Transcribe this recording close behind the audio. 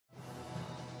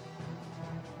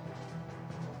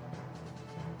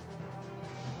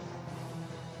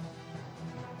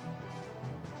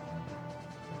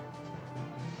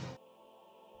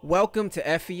Welcome to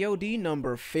FEOD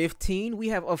number 15. We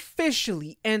have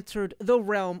officially entered the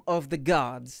realm of the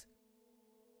gods.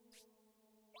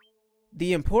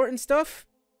 The important stuff,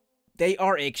 they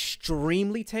are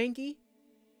extremely tanky.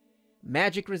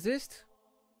 Magic resist,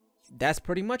 that's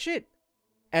pretty much it.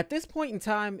 At this point in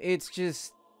time, it's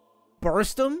just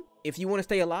burst them if you want to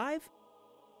stay alive.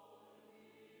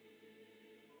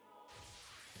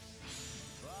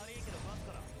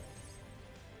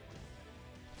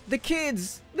 The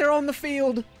kids, they're on the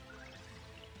field.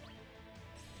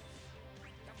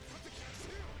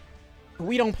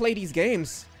 We don't play these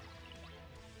games.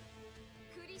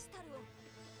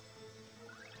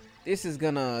 This is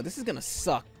gonna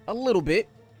suck a little bit.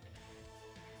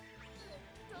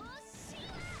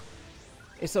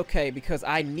 It's okay because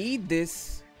I need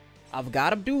this. I've got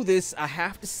to do this. I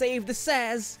have to save the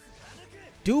Saz.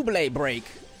 Double break.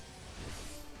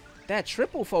 That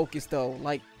triple focus though,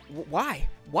 like why?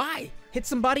 Why? Hit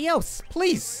somebody else,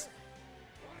 please.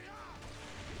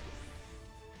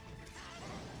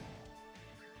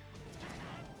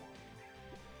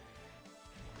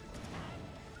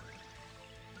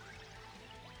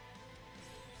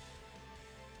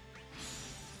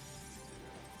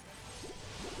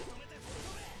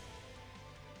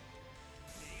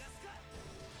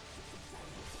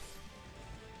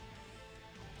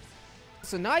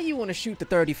 So now you want to shoot the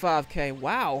 35k.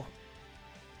 Wow.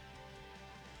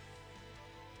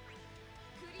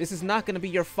 This is not going to be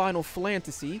your final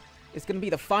fantasy. It's going to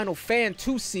be the final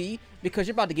fan-to-see because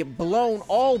you're about to get blown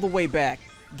all the way back.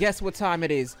 Guess what time it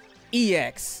is?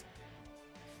 EX.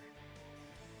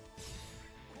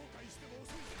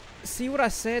 See what I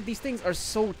said? These things are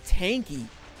so tanky.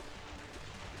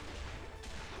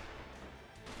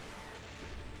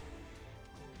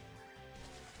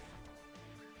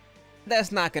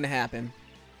 That's not going to happen.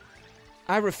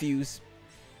 I refuse.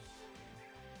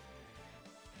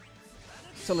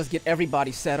 So let's get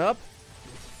everybody set up.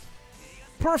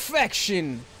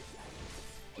 Perfection!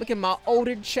 Look at my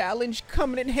Odin challenge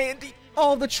coming in handy.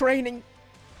 All the training.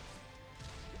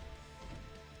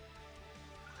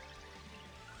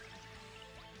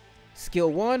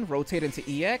 Skill 1, rotate into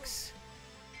EX.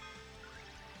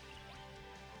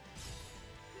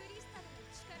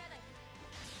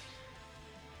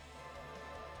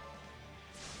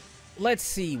 Let's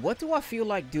see, what do I feel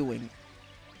like doing?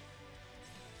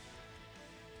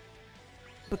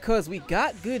 Because we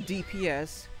got good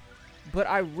DPS, but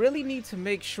I really need to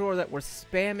make sure that we're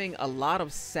spamming a lot of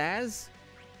Saz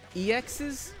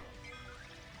EXs.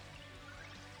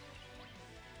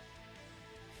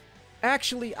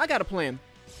 Actually, I got a plan.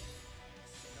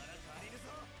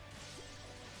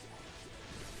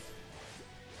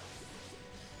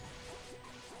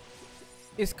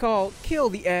 It's called kill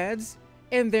the ads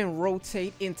and then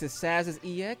rotate into Saz's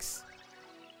EX.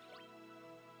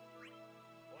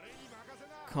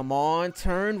 Come on,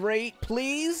 turn rate,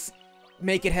 please.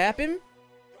 Make it happen.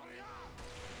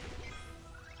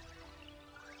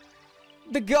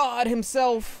 The god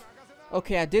himself.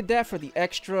 Okay, I did that for the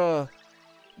extra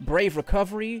brave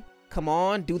recovery. Come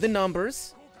on, do the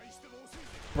numbers.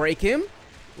 Break him.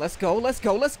 Let's go, let's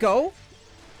go, let's go.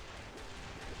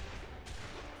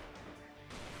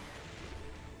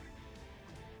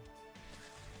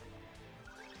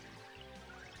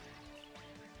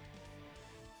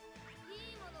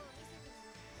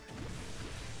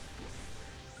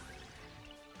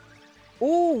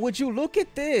 Ooh, would you look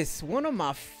at this? One of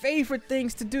my favorite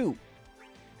things to do.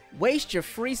 Waste your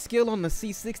free skill on the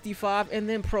C65 and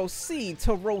then proceed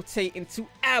to rotate into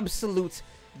absolute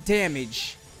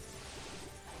damage.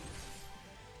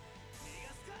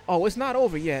 Oh, it's not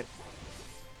over yet.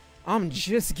 I'm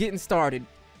just getting started.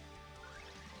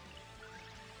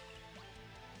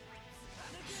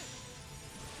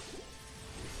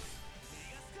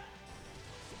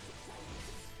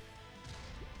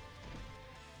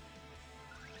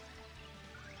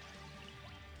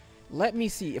 Let me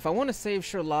see. If I want to save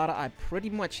Sherlotta, I pretty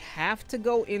much have to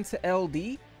go into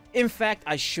LD. In fact,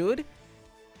 I should.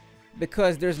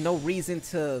 Because there's no reason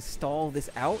to stall this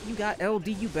out. You got LD,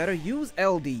 you better use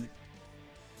LD.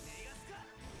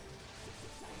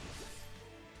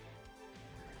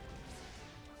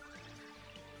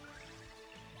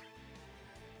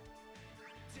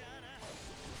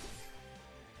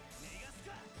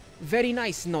 Very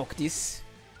nice, Noctis.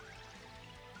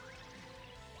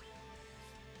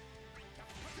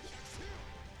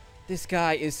 This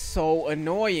guy is so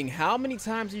annoying. How many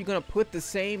times are you gonna put the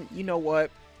same... You know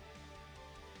what?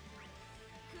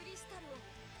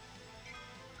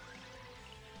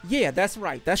 Yeah, that's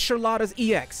right. That's Sherlotta's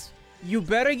EX. You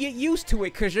better get used to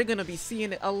it because you're gonna be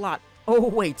seeing it a lot. Oh,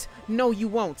 wait. No, you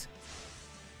won't.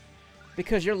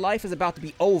 because your life is about to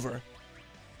be over.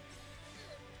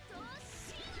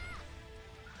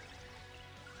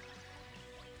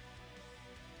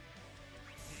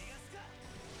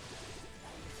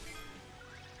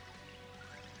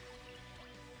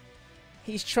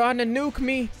 He's trying to nuke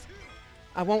me.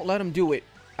 I won't let him do it.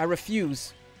 I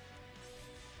refuse.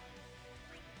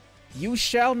 You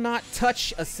shall not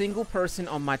touch a single person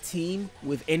on my team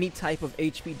with any type of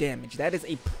HP damage. That is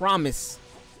a promise.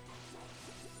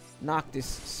 Noctis,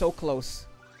 so close.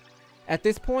 At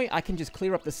this point, I can just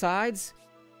clear up the sides,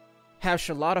 have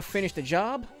Sherlotta finish the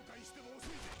job.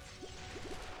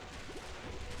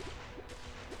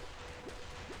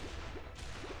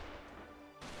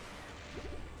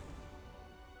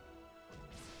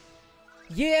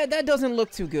 Yeah, that doesn't look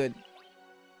too good.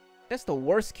 That's the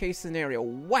worst case scenario.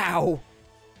 Wow!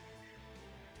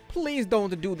 Please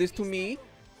don't do this to me.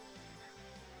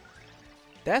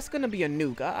 That's gonna be a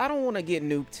nuke. I don't want to get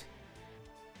nuked.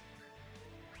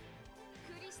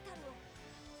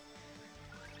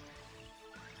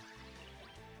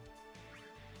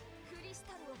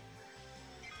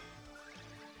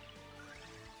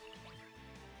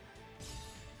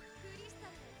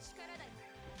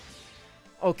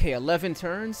 Okay, 11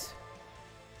 turns.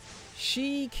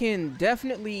 She can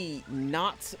definitely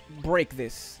not break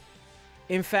this.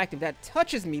 In fact, if that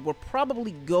touches me, we're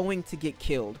probably going to get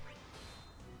killed.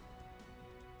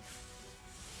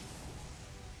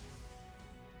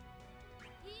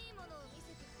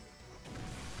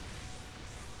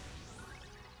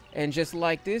 And just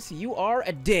like this, you are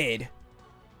dead.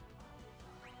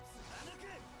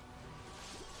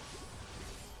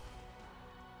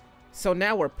 So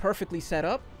now we're perfectly set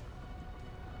up.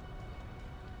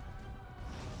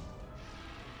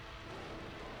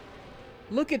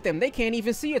 Look at them, they can't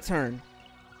even see a turn.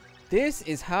 This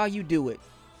is how you do it.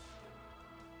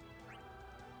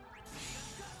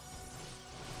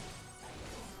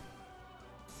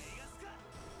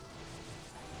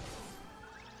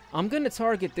 I'm gonna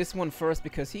target this one first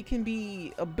because he can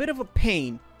be a bit of a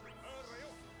pain.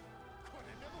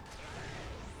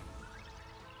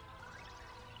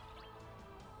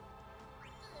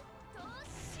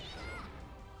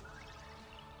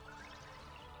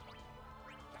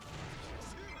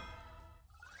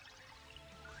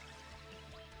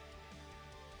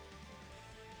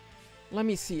 Let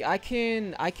me see. I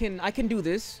can do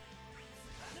this.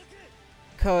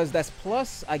 Cause that's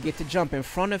plus. I get to jump in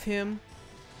front of him.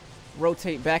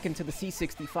 Rotate back into the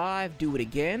C65. Do it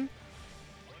again.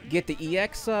 Get the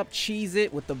EX up. Cheese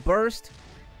it with the burst.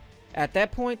 At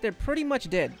that point, they're pretty much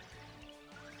dead.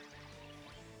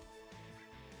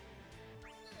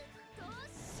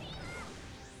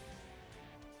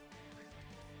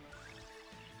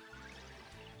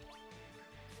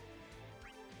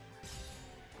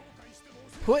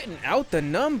 Putting out the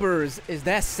numbers. Is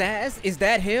that Saz? Is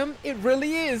that him? It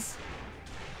really is.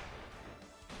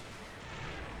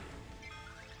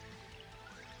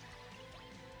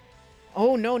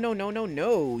 Oh, no, no, no, no,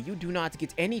 no. You do not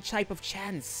get any type of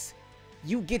chance.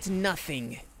 You get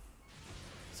nothing.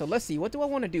 So let's see. What do I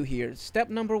want to do here? Step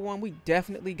number one, we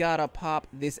definitely gotta pop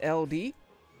this LD.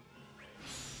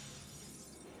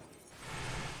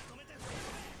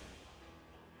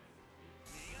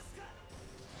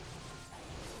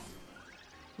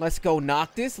 Let's go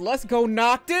Noctis. Let's go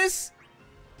Noctis.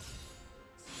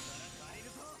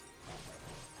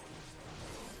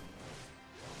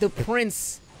 The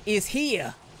prince is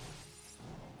here.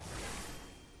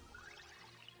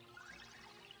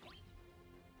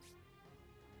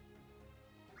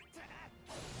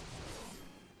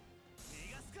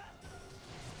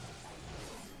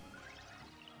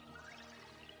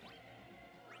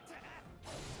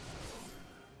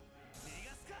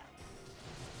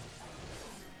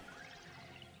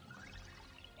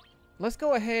 Let's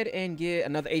go ahead and get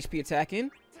another HP attack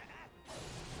in.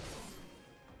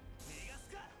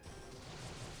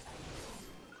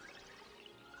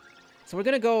 So we're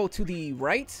gonna go to the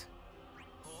right.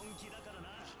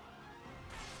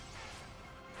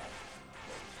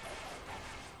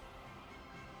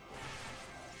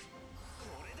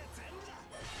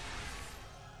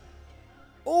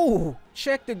 Oh,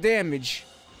 check the damage.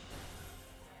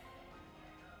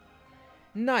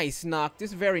 Nice,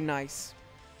 Noctis, very nice.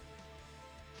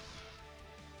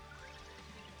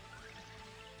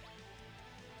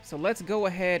 So let's go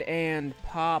ahead and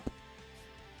pop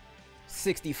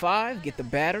 65, get the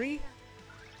battery.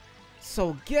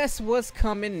 So guess what's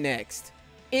coming next?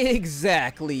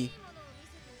 Exactly.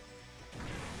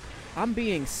 I'm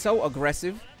being so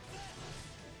aggressive.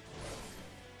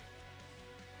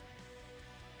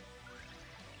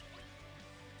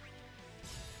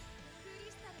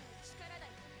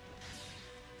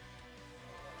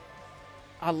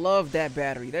 I love that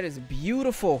battery. That is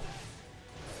beautiful.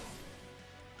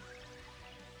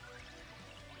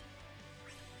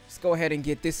 Let's go ahead and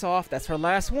get this off. That's her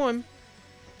last one.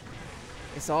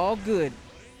 It's all good.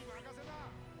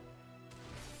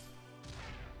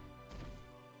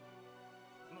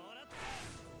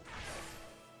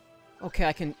 Okay,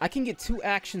 I can get 2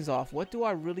 actions off. What do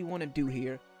I really want to do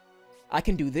here? I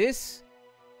can do this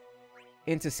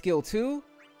into skill 2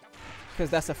 because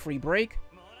that's a free break.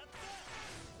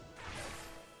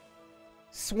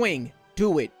 Swing.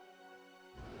 Do it.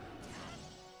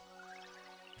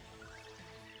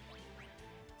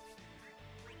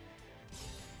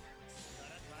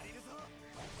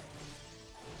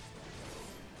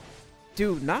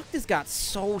 Dude, Noctis got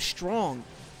so strong.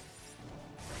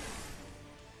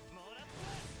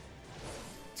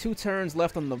 2 turns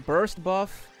left on the burst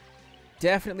buff.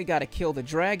 Definitely got to kill the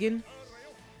dragon.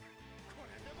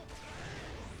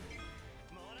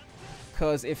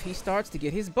 Because if he starts to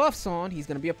get his buffs on, he's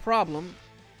going to be a problem.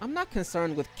 I'm not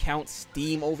concerned with Count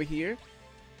Steam over here.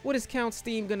 What is Count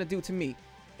Steam going to do to me?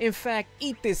 In fact,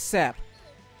 eat this sap.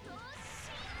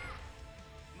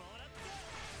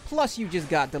 Plus, you just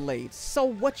got delayed. So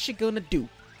what you gonna do?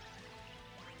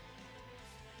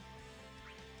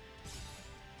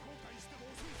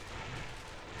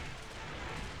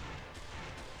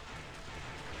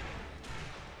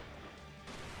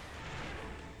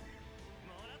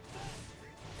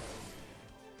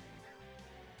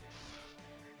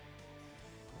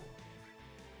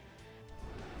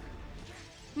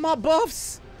 My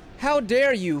buffs! How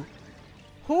dare you?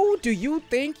 Who do you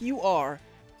think you are?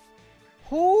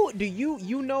 Who do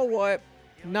you know what?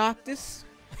 Noctis?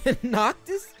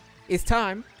 Noctis? It's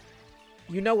time.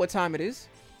 You know what time it is.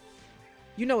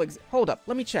 You know hold up,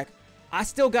 let me check. I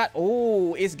still got,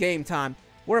 oh, it's game time.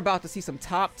 We're about to see some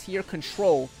top tier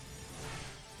control.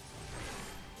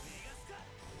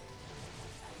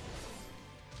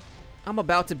 I'm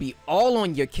about to be all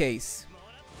on your case.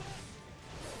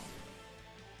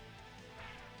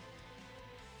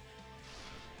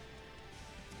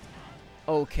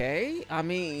 Okay, I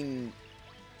mean,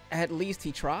 at least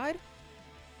he tried.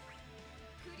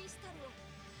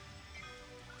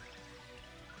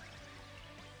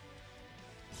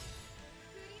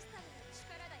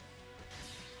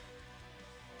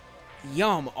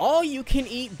 Yum, all you can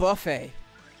eat buffet.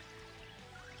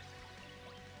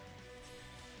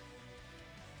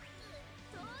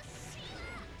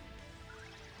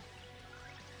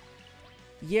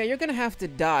 Yeah, you're gonna have to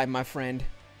die, my friend.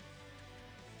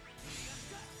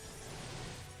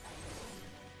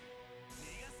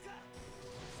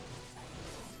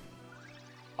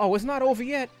 Oh, it's not over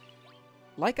yet.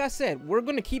 Like I said, we're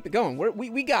gonna keep it going.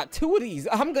 We got 2 of these.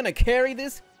 I'm gonna carry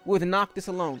this with Noctis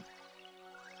alone.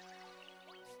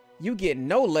 You get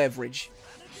no leverage.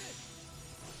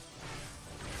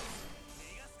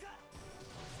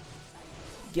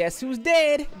 Guess who's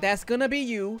dead? That's gonna be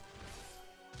you.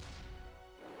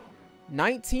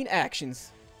 19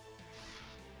 actions.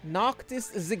 Noctis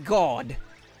the god.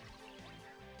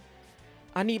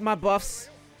 I need my buffs.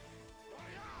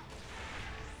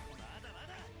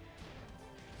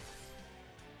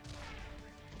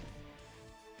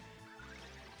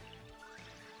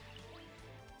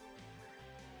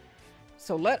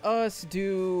 So let us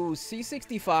do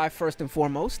C65 first and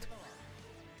foremost.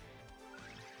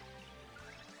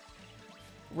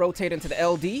 Rotate into the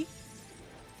LD.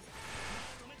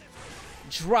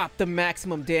 Drop the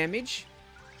maximum damage.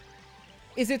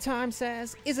 Is it time,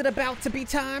 Saz? Is it about to be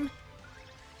time?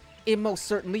 It most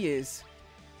certainly is.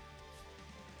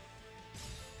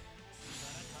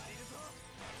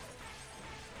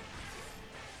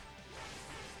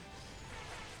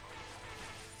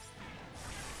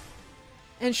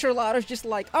 And Sherlotta's just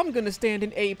like, I'm gonna stand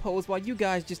in A pose while you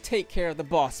guys just take care of the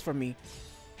boss for me.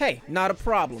 Hey, not a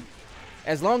problem.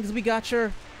 As long as we got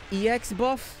your EX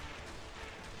buff.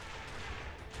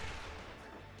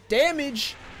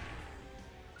 Damage!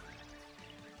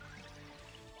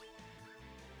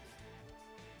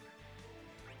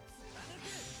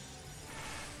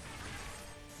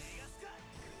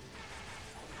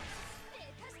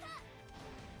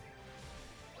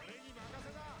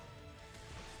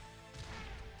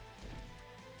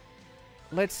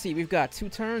 Let's see, we've got 2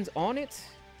 turns on it.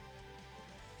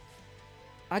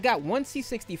 I got 1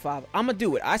 C65. I'ma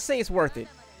do it. I say it's worth it.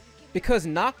 Because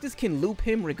Noctis can loop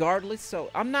him regardless,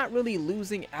 so I'm not really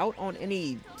losing out on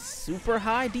any super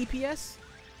high DPS.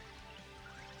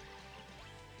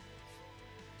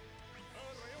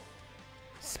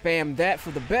 Spam that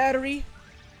for the battery.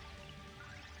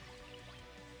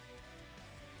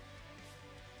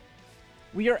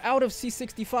 We are out of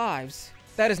C65s.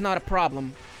 That is not a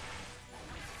problem.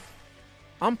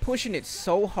 I'm pushing it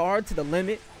so hard to the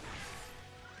limit.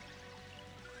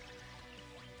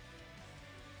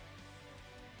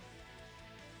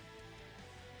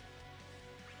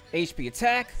 HP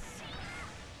attack.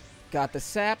 Got the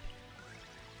sap.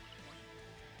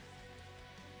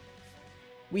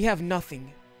 We have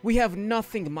nothing. We have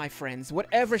nothing, my friends.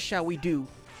 Whatever shall we do?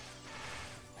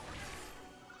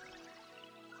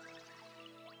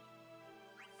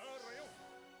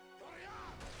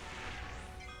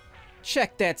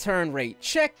 Check that turn rate.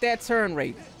 Check that turn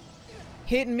rate.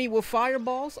 Hitting me with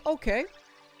fireballs? Okay.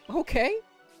 Okay.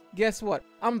 Guess what?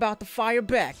 I'm about to fire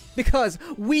back because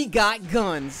we got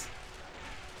guns.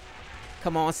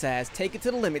 Come on, Saz. Take it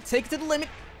to the limit. Take it to the limit.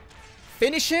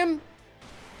 Finish him.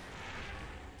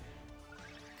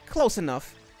 Close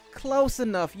enough. Close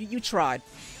enough. You tried.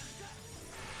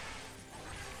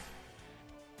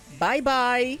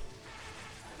 Bye-bye.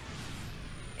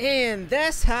 And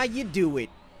that's how you do it.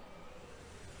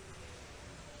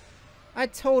 I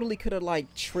totally could have,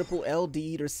 like, triple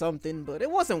LD'd or something, but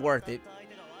it wasn't worth it.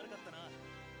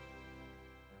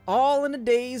 All in a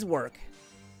day's work.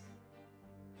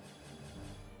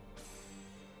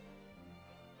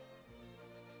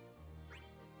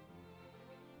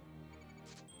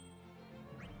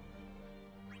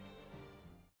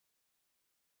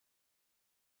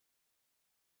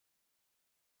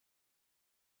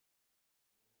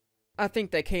 I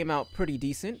think that came out pretty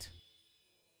decent.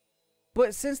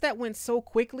 But since that went so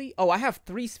quickly, oh, I have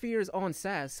 3 spheres on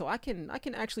Saz, so I can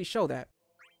actually show that.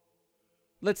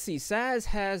 Let's see, Saz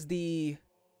has the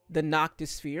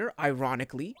Noctis sphere,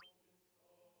 ironically.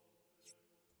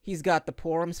 He's got the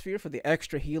Porum sphere for the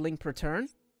extra healing per turn.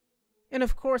 And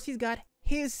of course, he's got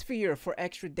his sphere for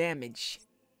extra damage.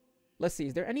 Let's see,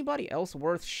 is there anybody else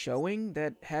worth showing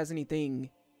that has anything?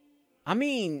 I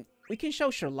mean, we can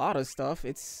show Sherlotta's stuff.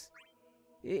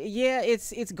 Yeah,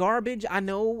 it's garbage. I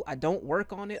know. I don't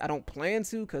work on it. I don't plan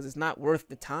to because it's not worth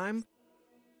the time.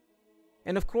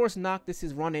 And of course, Noctis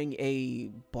is running a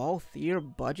Balthier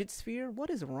budget sphere. What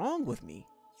is wrong with me?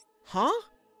 Huh?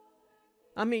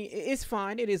 I mean, it's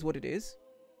fine. It is what it is.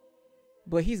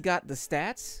 But he's got the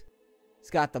stats. He's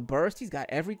got the burst. He's got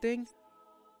everything.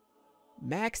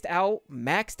 Maxed out.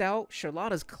 Maxed out.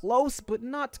 Sherlotta's close, but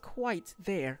not quite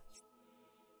there.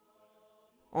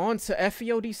 On to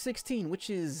Feod 16, which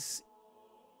is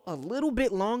a little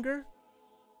bit longer,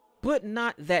 but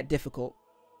not that difficult.